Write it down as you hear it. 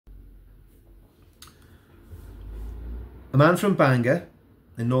man from Bangor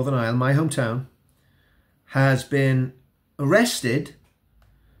in Northern Ireland, my hometown, has been arrested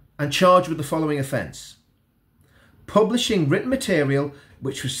and charged with the following offence: publishing written material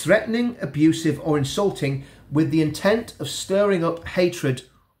which was threatening, abusive or insulting with the intent of stirring up hatred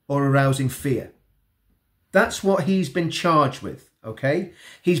or arousing fear. That's what he's been charged with, okay?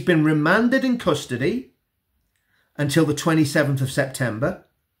 He's been remanded in custody until the 27th of September.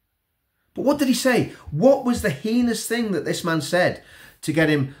 But what did he say? What was the heinous thing that this man said to get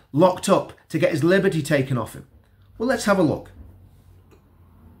him locked up, to get his liberty taken off him? Well, let's have a look.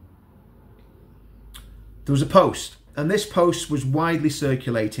 There was a post, and this post was widely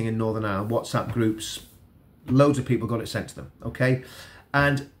circulating in Northern Ireland, WhatsApp groups. Loads of people got it sent to them, okay?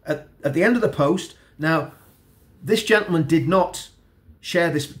 And at the end of the post, now, this gentleman did not share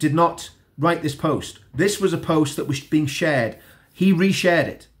this, did not write this post. This was a post that was being shared. He reshared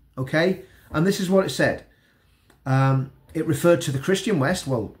it, okay? And this is what it said. It referred to the Christian West.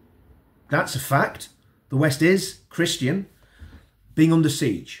 Well, that's a fact. The West is Christian, being under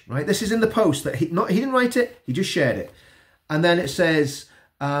siege, right? This is in the post that he didn't write it, he just shared it. And then it says,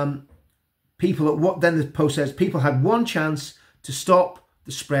 then the post says, people had one chance to stop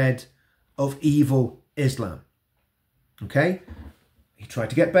the spread of evil Islam. Okay? He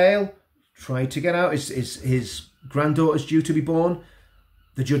tried to get bail, tried to get out. His granddaughter's due to be born.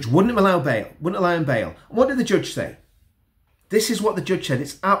 The judge wouldn't allow him bail. And what did the judge say? This is what the judge said.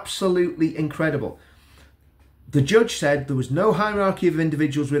 It's absolutely incredible. The judge said there was no hierarchy of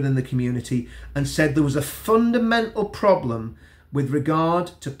individuals within the community and said there was a fundamental problem with regard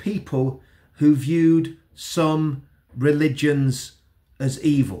to people who viewed some religions as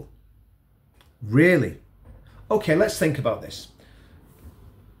evil. Really? Okay, let's think about this.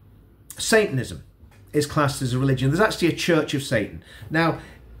 Satanism is classed as a religion. There's actually a church of Satan. Now,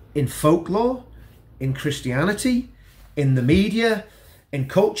 in folklore, in Christianity, in the media, in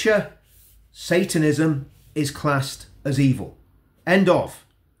culture, Satanism is classed as evil. End of.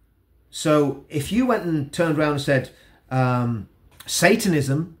 So if you went and turned around and said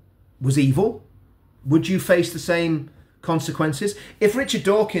Satanism was evil, would you face the same consequences? If Richard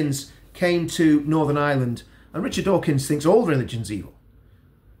Dawkins came to Northern Ireland, and Richard Dawkins thinks all religion's evil.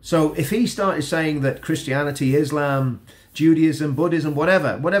 So if he started saying that Christianity, Islam, Judaism, Buddhism,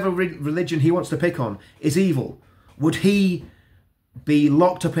 whatever religion he wants to pick on is evil, would he be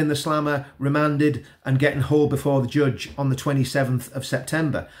locked up in the slammer, remanded and getting hauled before the judge on the 27th of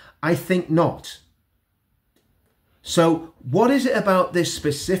September? I think not. So what is it about this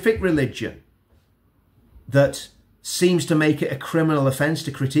specific religion that seems to make it a criminal offence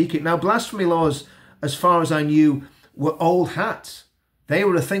to critique it? Now, blasphemy laws, as far as I knew, were old hat. They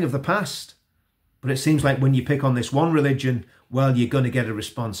were a thing of the past. But it seems like when you pick on this one religion, well, you're going to get a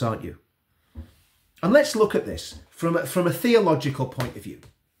response, aren't you? And let's look at this from a theological point of view,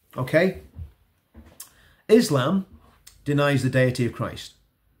 okay? Islam denies the deity of Christ,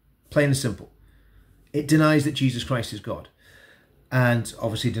 plain and simple. It denies that Jesus Christ is God, and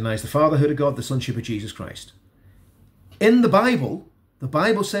obviously denies the fatherhood of God, the sonship of Jesus Christ. In the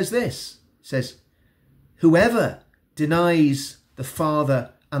Bible says this. It says, whoever denies the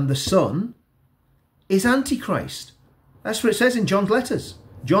Father and the Son is Antichrist. That's what it says in John's letters.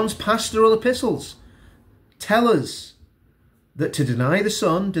 John's pastoral epistles tell us that to deny the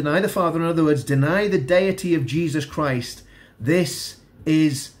Son, deny the Father, in other words, deny the deity of Jesus Christ, this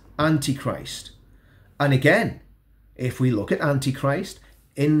is Antichrist. And again, if we look at Antichrist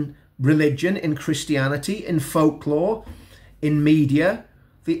in religion, in Christianity, in folklore, in media,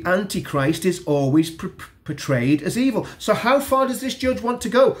 the Antichrist is always portrayed as evil. So how far does this judge want to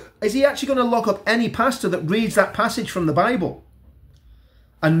go? Is he actually going to lock up any pastor that reads that passage from the Bible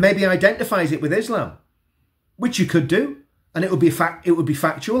and maybe identifies it with Islam? Which you could do, and it would be factual,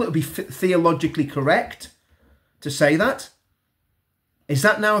 it would be theologically correct to say that. Is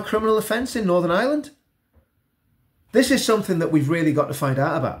that now a criminal offence in Northern Ireland? This is something that we've really got to find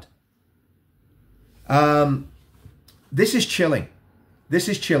out about. This is chilling. This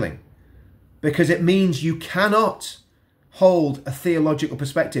is chilling because it means you cannot hold a theological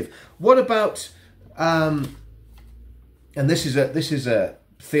perspective. What about, and this is a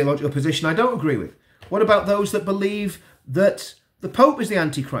theological position I don't agree with. What about those that believe that the Pope is the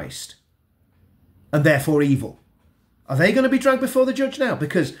Antichrist and therefore evil? Are they going to be dragged before the judge now?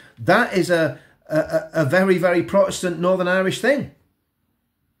 Because that is a very, very Protestant Northern Irish thing.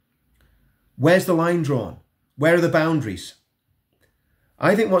 Where's the line drawn? Where are the boundaries?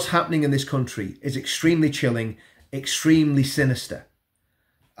 I think what's happening in this country is extremely chilling, extremely sinister.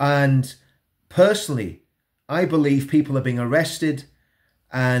 And personally, I believe people are being arrested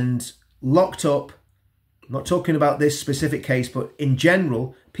and locked up I'm not talking about this specific case, but in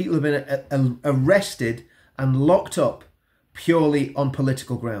general, people have been arrested and locked up purely on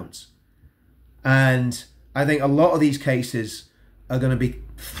political grounds. And I think a lot of these cases are going to be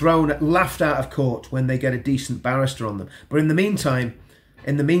laughed out of court when they get a decent barrister on them. But in the meantime,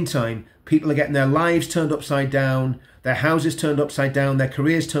 people are getting their lives turned upside down, their houses turned upside down, their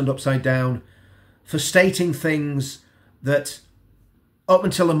careers turned upside down for stating things that up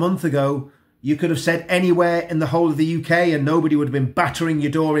until a month ago, you could have said anywhere in the whole of the UK and nobody would have been battering your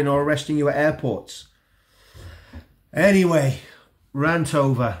door in or arresting you at airports. Anyway, rant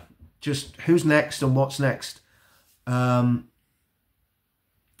over. Just who's next and what's next.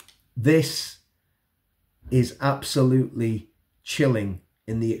 This is absolutely chilling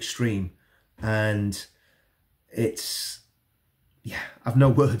in the extreme. And it's, I've no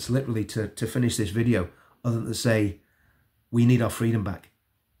words literally to finish this video other than to say we need our freedom back.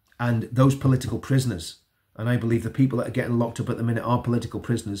 And those political prisoners, and I believe the people that are getting locked up at the minute are political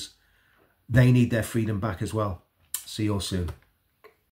prisoners, they need their freedom back as well. See you all soon.